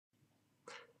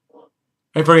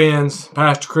Hey friends,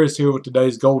 Pastor Chris here with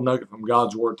today's Gold Nugget from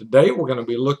God's Word. Today we're going to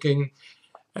be looking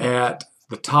at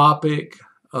the topic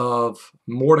of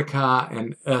Mordecai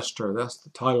and Esther. That's the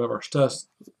title of our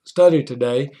study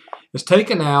today. It's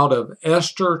taken out of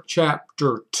Esther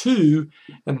chapter 2,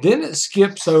 and then it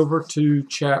skips over to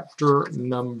chapter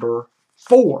number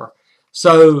 4.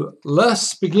 So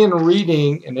let's begin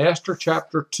reading in Esther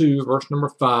chapter 2, verse number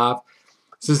 5.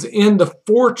 It says, in the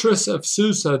fortress of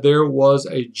Susa there was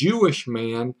a Jewish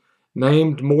man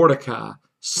named Mordecai,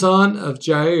 son of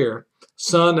Jair,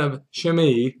 son of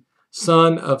Shimei,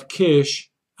 son of Kish,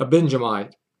 a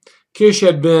Benjamite. Kish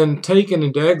had been taken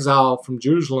into exile from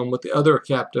Jerusalem with the other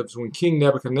captives when King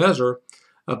Nebuchadnezzar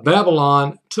of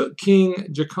Babylon took King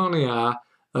Jeconiah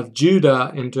of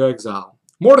Judah into exile.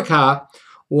 Mordecai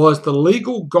was the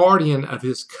legal guardian of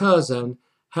his cousin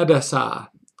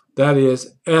Hadassah, that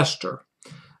is, Esther.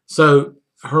 So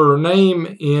her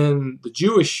name in the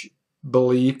Jewish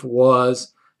belief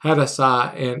was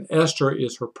Hadassah, and Esther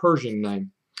is her Persian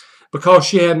name. Because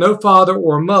she had no father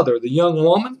or mother, the young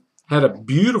woman had a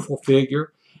beautiful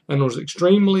figure and was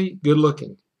extremely good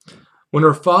looking. When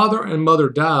her father and mother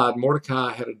died,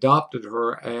 Mordecai had adopted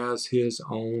her as his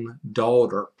own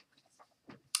daughter.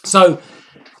 So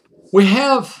we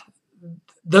have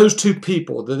those two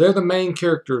people. They're the main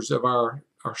characters of our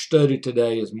study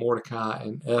today is Mordecai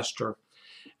and Esther,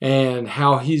 and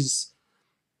how he's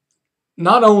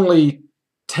not only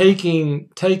taken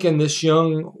this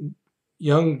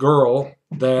young girl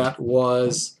that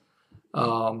was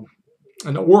an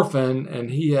orphan, and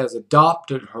he has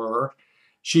adopted her.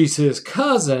 She's his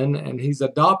cousin, and he's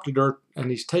adopted her,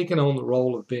 and he's taken on the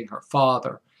role of being her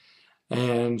father.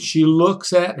 And she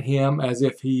looks at him as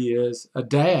if he is a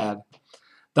dad.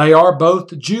 They are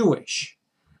both Jewish.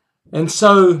 And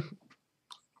so,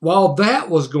 while that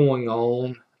was going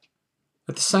on,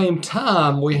 at the same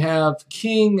time, we have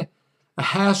King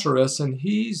Ahasuerus, and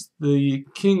he's the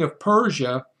king of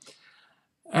Persia,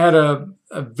 had a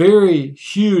very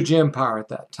huge empire at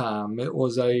that time. It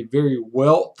was a very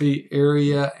wealthy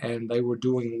area, and they were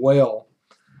doing well.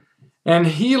 And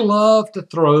he loved to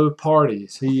throw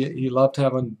parties. He loved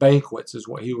having banquets, is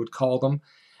what he would call them.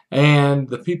 And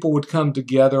the people would come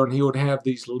together, and he would have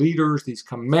these leaders, these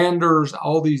commanders,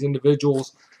 all these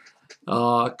individuals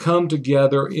come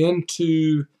together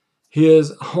into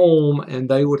his home, and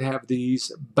they would have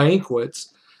these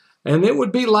banquets. And it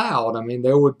would be loud. I mean,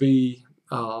 there would be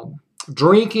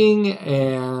drinking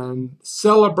and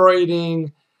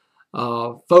celebrating,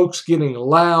 folks getting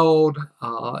loud.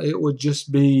 It would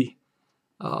just be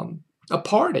a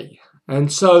party. And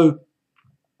so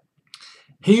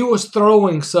he was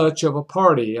throwing such of a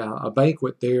party, a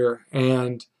banquet there,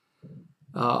 and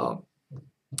at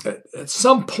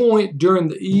some point during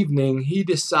the evening, he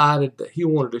decided that he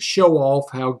wanted to show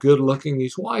off how good looking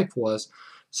his wife was.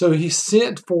 So he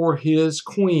sent for his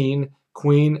queen,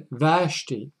 Queen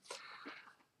Vashti.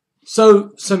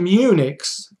 So some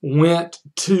eunuchs went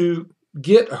to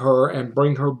get her and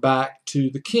bring her back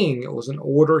to the king. It was an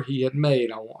order he had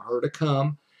made. I want her to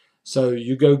come, so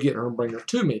you go get her and bring her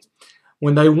to me.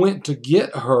 When they went to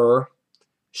get her,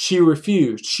 she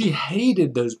refused. She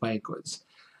hated those banquets.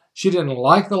 She didn't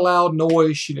like the loud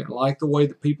noise. She didn't like the way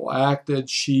that people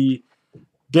acted. She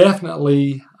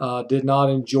definitely did not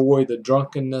enjoy the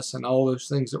drunkenness and all those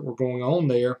things that were going on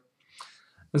there.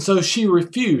 And so she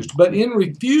refused. But in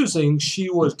refusing, she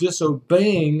was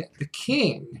disobeying the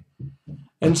king.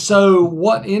 And so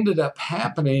what ended up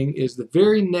happening is the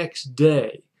very next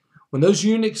day, when those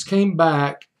eunuchs came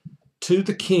back to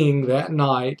the king that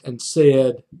night and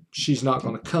said, she's not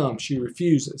going to come, she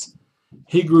refuses.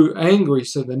 He grew angry,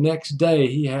 so the next day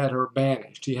he had her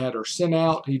banished. He had her sent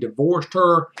out, he divorced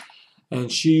her,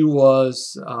 and she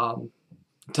was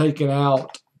taken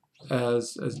out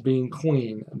as being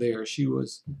queen there. She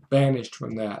was banished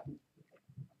from that.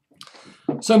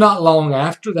 So not long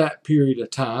after that period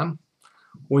of time,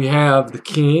 we have the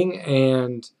king,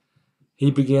 and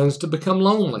he begins to become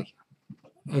lonely.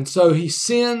 And so he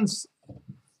sends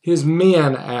his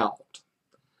men out,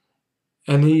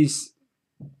 and he's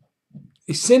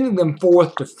sending them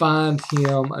forth to find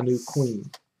him a new queen.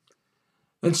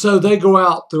 And so they go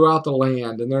out throughout the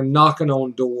land, and they're knocking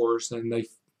on doors, and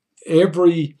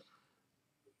every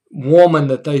woman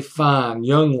that they find,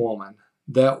 young woman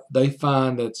that they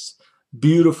find that's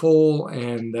beautiful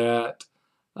and that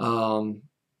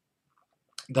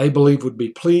they believe would be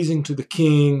pleasing to the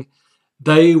king,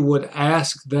 they would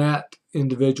ask that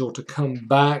individual to come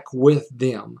back with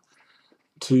them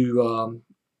to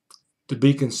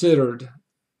be considered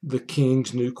the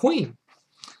king's new queen.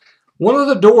 One of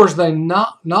the doors they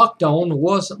knocked on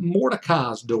was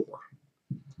Mordecai's door.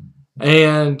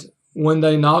 And when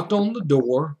they knocked on the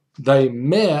door, they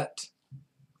met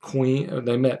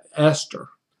Esther,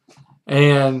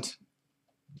 and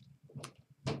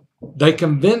they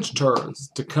convinced her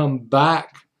to come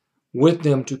back with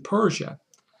them to Persia.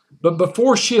 But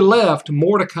before she left,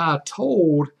 Mordecai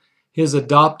told his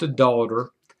adopted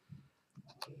daughter,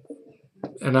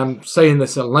 and I'm saying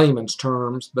this in layman's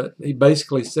terms, but he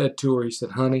basically said to her, he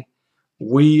said, honey,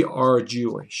 we are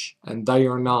Jewish, and they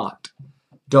are not.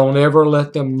 Don't ever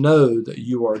let them know that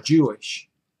you are Jewish,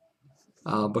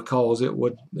 because it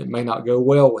may not go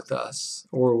well with us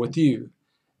or with you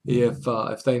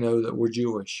if they know that we're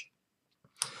Jewish.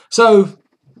 So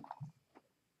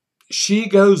she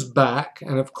goes back,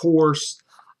 and of course,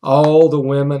 all the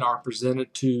women are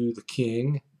presented to the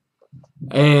king,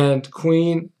 and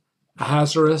Queen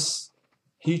Ahasuerus,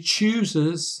 he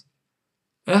chooses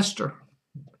Esther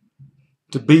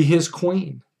to be his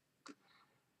queen.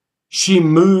 She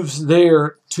moves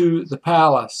there to the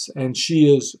palace, and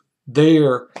she is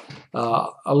there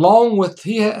along with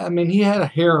he had a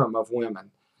harem of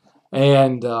women,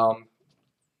 and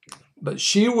but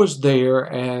she was there.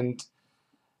 And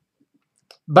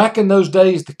back in those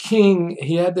days, the king,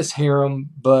 he had this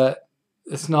harem, but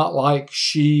it's not like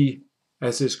she,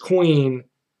 as his queen,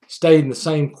 stayed in the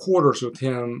same quarters with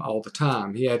him all the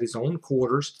time. He had his own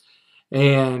quarters,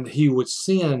 and he would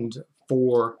send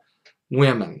for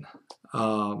women,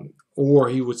 or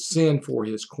he would send for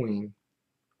his queen.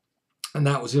 And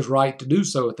that was his right to do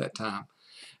so at that time.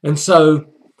 And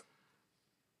so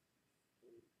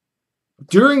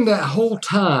during that whole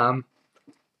time,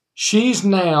 she's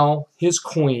now his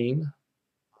queen,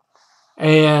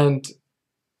 and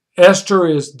Esther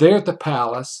is there at the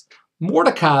palace.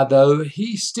 Mordecai, though,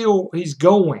 he's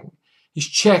going. He's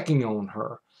checking on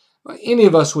her. Any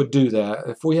of us would do that.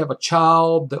 If we have a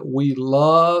child that we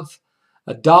love,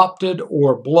 adopted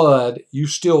or blood, you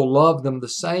still love them the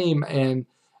same, and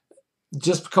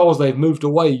just because they've moved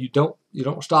away, you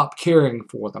don't stop caring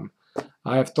for them.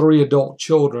 I have 3 adult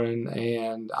children,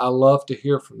 and I love to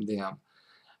hear from them.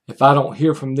 If I don't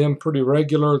hear from them pretty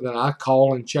regular, then I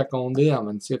call and check on them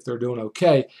and see if they're doing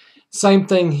okay. Same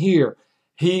thing here.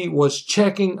 He was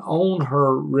checking on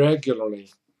her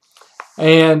regularly.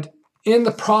 And in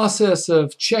the process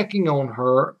of checking on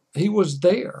her, he was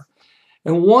there.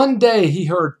 And one day he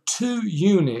heard 2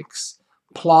 eunuchs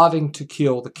plotting to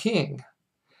kill the king.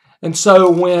 And so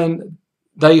when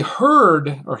he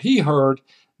heard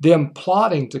them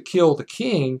plotting to kill the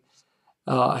king,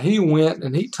 he went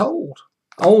and he told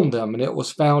on them, and it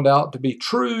was found out to be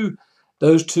true.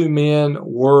 Those 2 men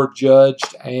were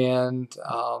judged, and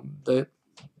their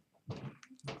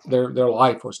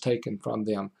life was taken from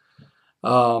them.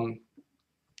 That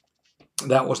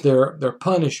was their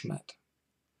punishment.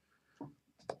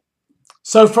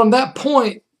 So from that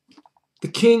point, the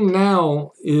king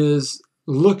now is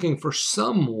looking for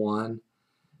someone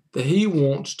that he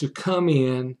wants to come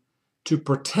in to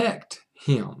protect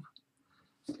him.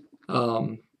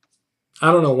 I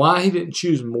don't know why he didn't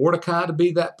choose Mordecai to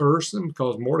be that person,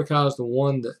 because Mordecai is the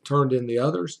one that turned in the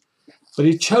others. But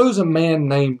he chose a man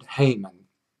named Haman.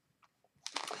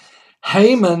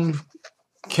 Haman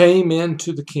came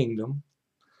into the kingdom,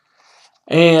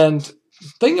 and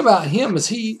the thing about him is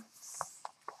he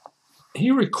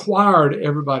required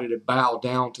everybody to bow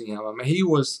down to him. I mean, he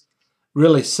was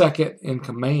really second in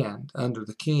command under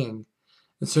the king,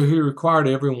 and so he required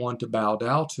everyone to bow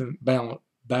down to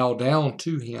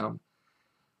him.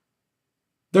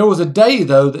 There was a day,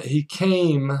 though, that he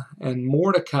came and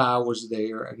Mordecai was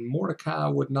there, and Mordecai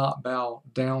would not bow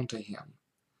down to him.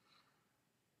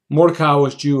 Mordecai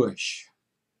was Jewish.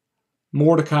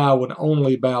 Mordecai would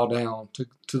only bow down to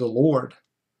the Lord,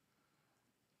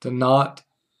 to not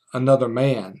another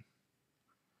man.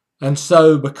 And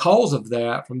so because of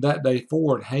that, from that day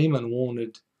forward, Haman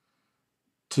wanted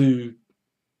to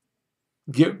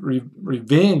get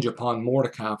revenge upon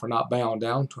Mordecai for not bowing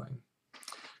down to him.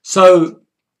 So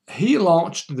he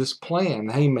launched this plan,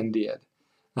 Haman did.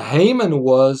 Now, Haman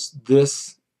was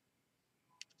this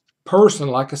person,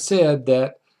 like I said,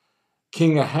 that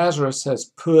King Ahasuerus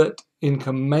has put in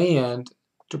command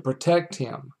to protect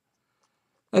him.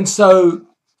 And so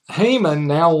Haman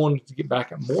now wanted to get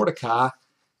back at Mordecai,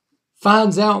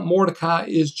 finds out Mordecai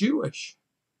is Jewish.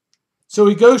 So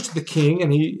he goes to the king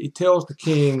and he tells the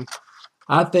king,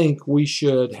 I think we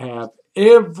should have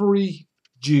every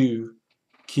Jew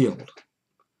killed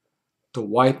to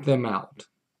wipe them out.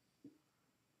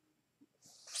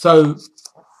 So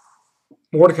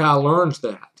Mordecai learns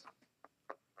that.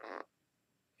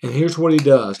 And here's what he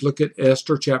does. Look at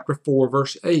Esther chapter 4,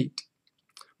 verse 8.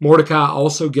 Mordecai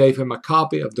also gave him a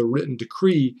copy of the written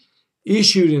decree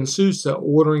issued in Susa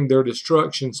ordering their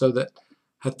destruction so that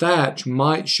Hathach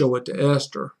might show it to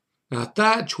Esther. Now,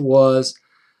 Hathach was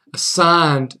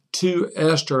assigned to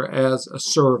Esther as a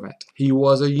servant. He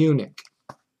was a eunuch.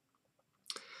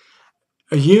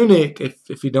 A eunuch,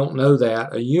 if you don't know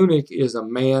that, a eunuch is a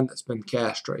man that's been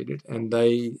castrated, and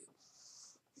they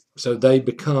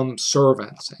become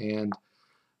servants. And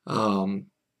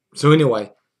so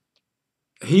anyway,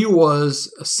 he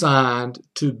was assigned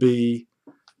to be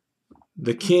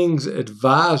the king's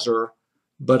advisor,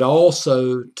 but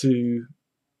also to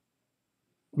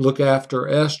look after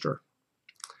Esther.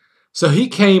 So he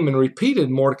came and repeated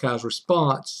Mordecai's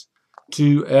response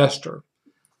to Esther.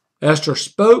 Esther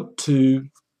spoke to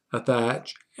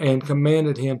Hathach and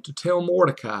commanded him to tell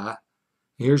Mordecai.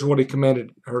 Here's what he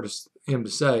commanded him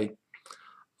to say.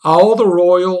 All the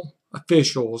royal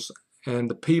officials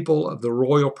and the people of the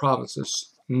royal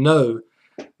provinces know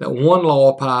that one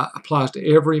law applies to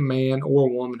every man or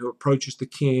woman who approaches the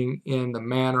king in the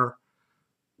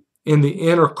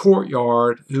inner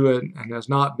courtyard who has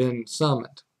not been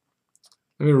summoned.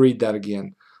 Let me read that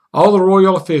again. All the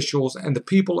royal officials and the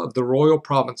people of the royal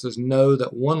provinces know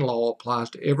that one law applies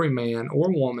to every man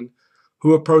or woman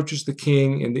who approaches the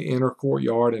king in the inner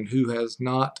courtyard and who has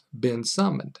not been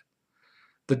summoned.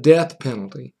 The death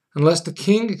penalty. Unless the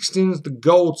king extends the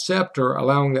gold scepter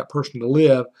allowing that person to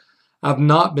live, I've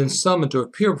not been summoned to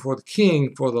appear before the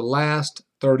king for the last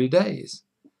 30 days.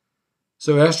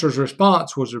 So Esther's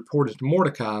response was reported to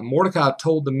Mordecai. Mordecai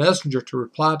told the messenger to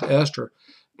reply to Esther,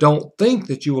 don't think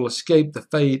that you will escape the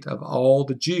fate of all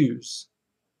the Jews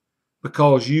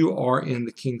because you are in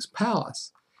the king's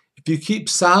palace. If you keep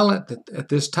silent at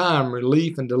this time,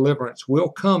 relief and deliverance will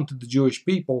come to the Jewish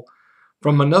people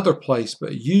from another place,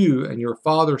 but you and your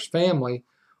father's family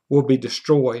will be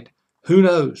destroyed. Who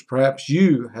knows? Perhaps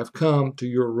you have come to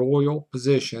your royal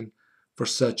position for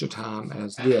such a time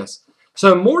as this.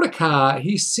 So Mordecai,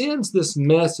 he sends this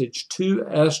message to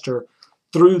Esther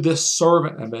through this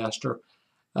servant of Esther.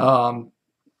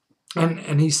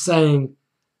 And he's saying,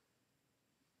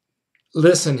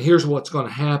 listen, here's what's going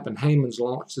to happen. Haman's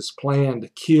launched this plan to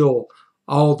kill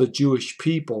all the Jewish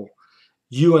people.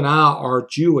 You and I are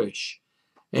Jewish,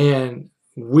 and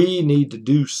we need to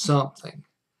do something.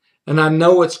 And I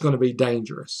know it's going to be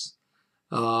dangerous.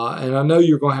 And I know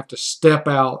you're going to have to step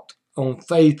out on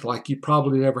faith like you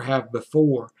probably never have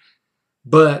before.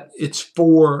 But it's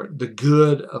for the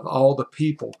good of all the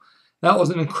people. That was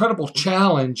an incredible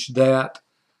challenge that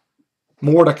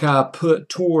Mordecai put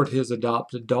toward his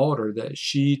adopted daughter, that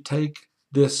she take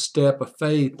this step of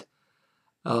faith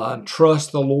and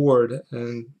trust the Lord.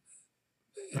 And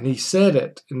he said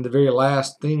it in the very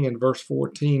last thing in verse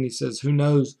 14. He says, who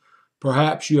knows,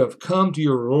 perhaps you have come to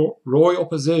your royal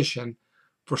position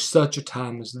for such a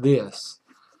time as this.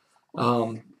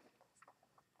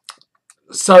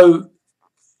 So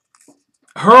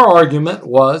her argument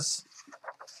was,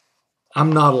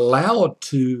 I'm not allowed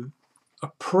to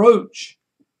approach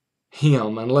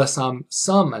him unless I'm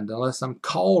summoned, unless I'm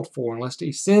called for, unless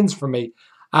he sends for me.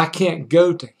 I can't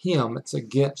go to him. It's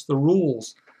against the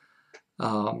rules.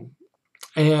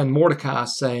 And Mordecai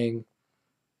is saying,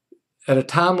 at a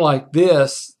time like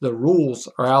this, the rules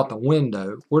are out the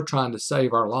window. We're trying to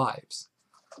save our lives.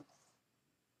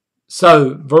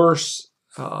 So verse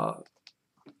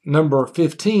number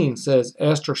 15 says,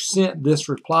 Esther sent this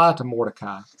reply to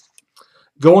Mordecai.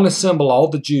 Go and assemble all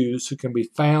the Jews who can be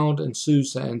found in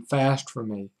Susa and fast for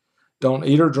me. Don't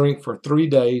eat or drink for 3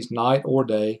 days, night or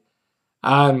day.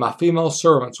 I and my female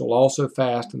servants will also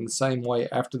fast in the same way.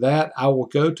 After that, I will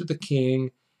go to the king,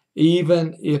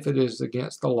 even if it is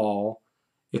against the law.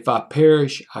 If I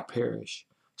perish, I perish.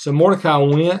 So Mordecai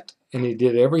went, and he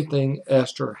did everything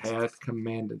Esther had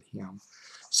commanded him.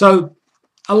 So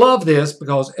I love this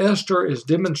because Esther is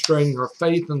demonstrating her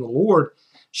faith in the Lord.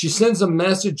 She sends a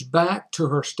message back to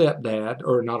her stepdad,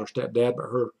 or not her stepdad, but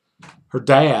her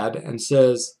dad, and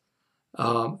says,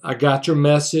 I got your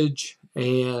message,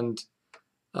 and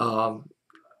I'm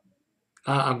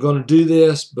going to do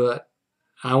this, but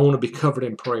I want to be covered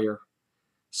in prayer.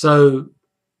 So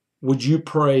would you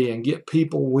pray and get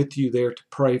people with you there to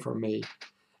pray for me?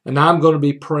 And I'm going to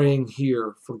be praying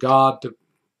here for God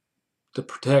to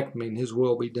protect me and his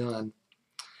will be done.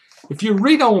 If you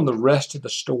read on the rest of the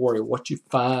story, what you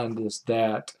find is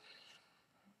that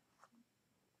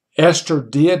Esther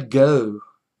did go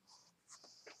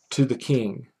to the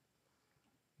king.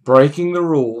 Breaking the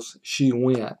rules, she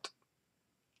went,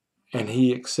 and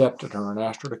he accepted her and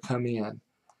asked her to come in.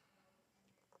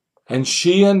 And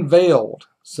she unveiled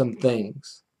some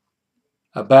things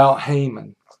about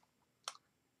Haman.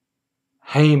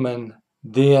 Haman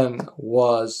then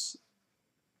was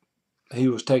he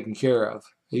was taken care of.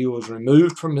 He was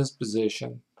removed from his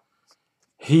position.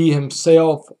 He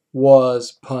himself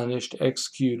was punished,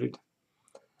 executed.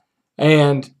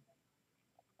 And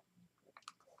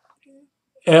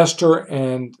Esther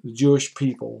and the Jewish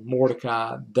people,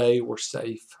 Mordecai, they were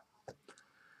safe.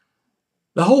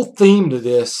 The whole theme to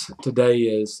this today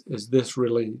is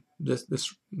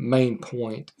this main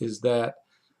point is that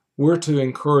we're to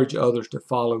encourage others to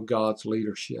follow God's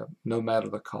leadership, no matter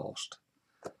the cost.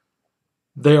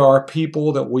 There are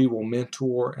people that we will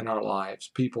mentor in our lives,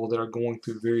 people that are going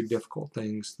through very difficult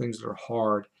things, things that are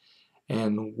hard,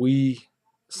 and we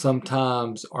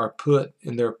sometimes are put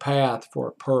in their path for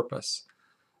a purpose.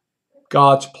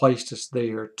 God's placed us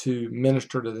there to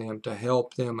minister to them, to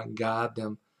help them and guide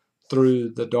them through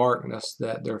the darkness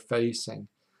that they're facing,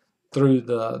 through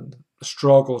the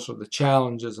struggles or the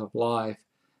challenges of life.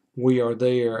 We are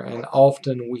there, and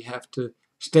often we have to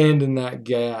stand in that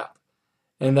gap.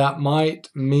 And that might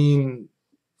mean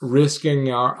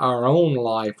risking our own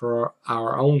life or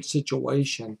our own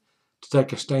situation to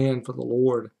take a stand for the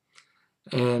Lord.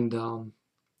 And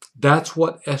that's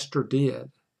what Esther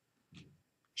did.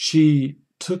 She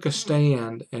took a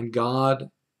stand, and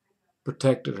God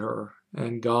protected her,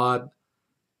 and God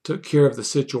took care of the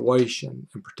situation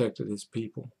and protected his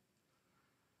people.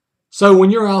 So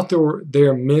when you're out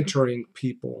there mentoring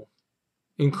people,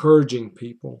 encouraging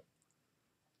people,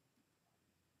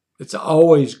 it's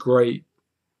always great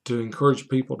to encourage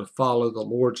people to follow the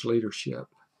Lord's leadership.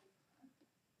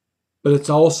 But it's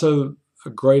also a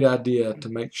great idea to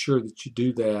make sure that you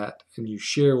do that and you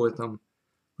share with them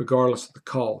regardless of the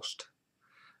cost.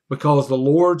 Because the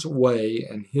Lord's way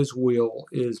and his will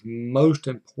is most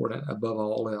important above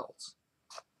all else.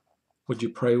 Would you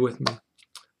pray with me?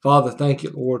 Father, thank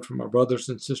you, Lord, for my brothers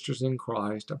and sisters in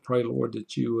Christ. I pray, Lord,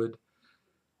 that you would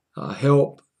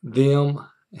help them,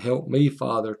 help me,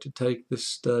 Father, to take this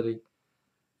study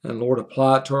and, Lord,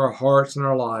 apply it to our hearts and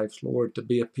our lives, Lord, to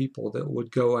be a people that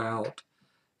would go out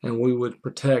and we would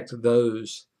protect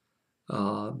those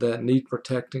that need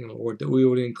protecting, Lord, that we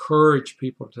would encourage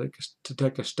people to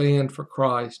take a stand for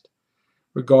Christ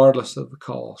regardless of the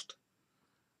cost.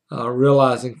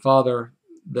 Realizing, Father,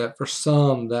 that for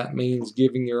some that means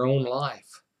giving your own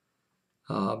life,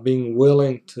 being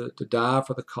willing to die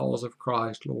for the cause of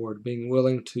Christ, Lord, being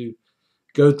willing to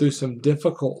go through some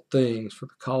difficult things for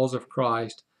the cause of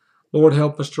Christ. Lord,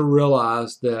 help us to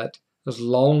realize that as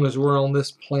long as we're on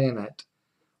this planet,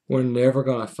 we're never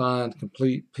going to find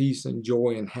complete peace and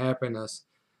joy and happiness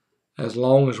as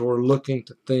long as we're looking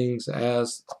to things,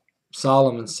 as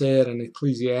Solomon said in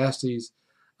Ecclesiastes,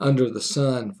 under the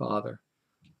sun, Father.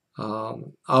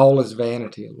 All is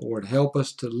vanity, Lord. Help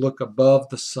us to look above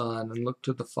the sun and look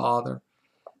to the Father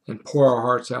and pour our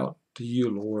hearts out to you,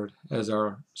 Lord, as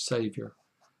our Savior.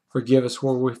 Forgive us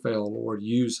where we fail, Lord.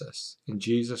 Use us. In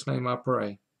Jesus' name I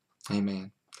pray.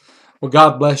 Amen. Well,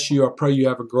 God bless you. I pray you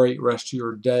have a great rest of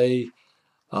your day.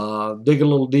 Dig a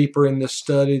little deeper in this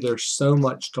study. There's so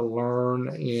much to learn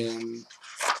in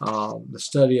the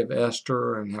study of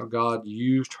Esther and how God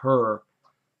used her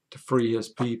to free his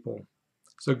people.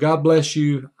 So God bless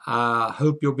you. I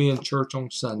hope you'll be in church on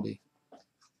Sunday.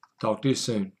 Talk to you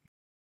soon.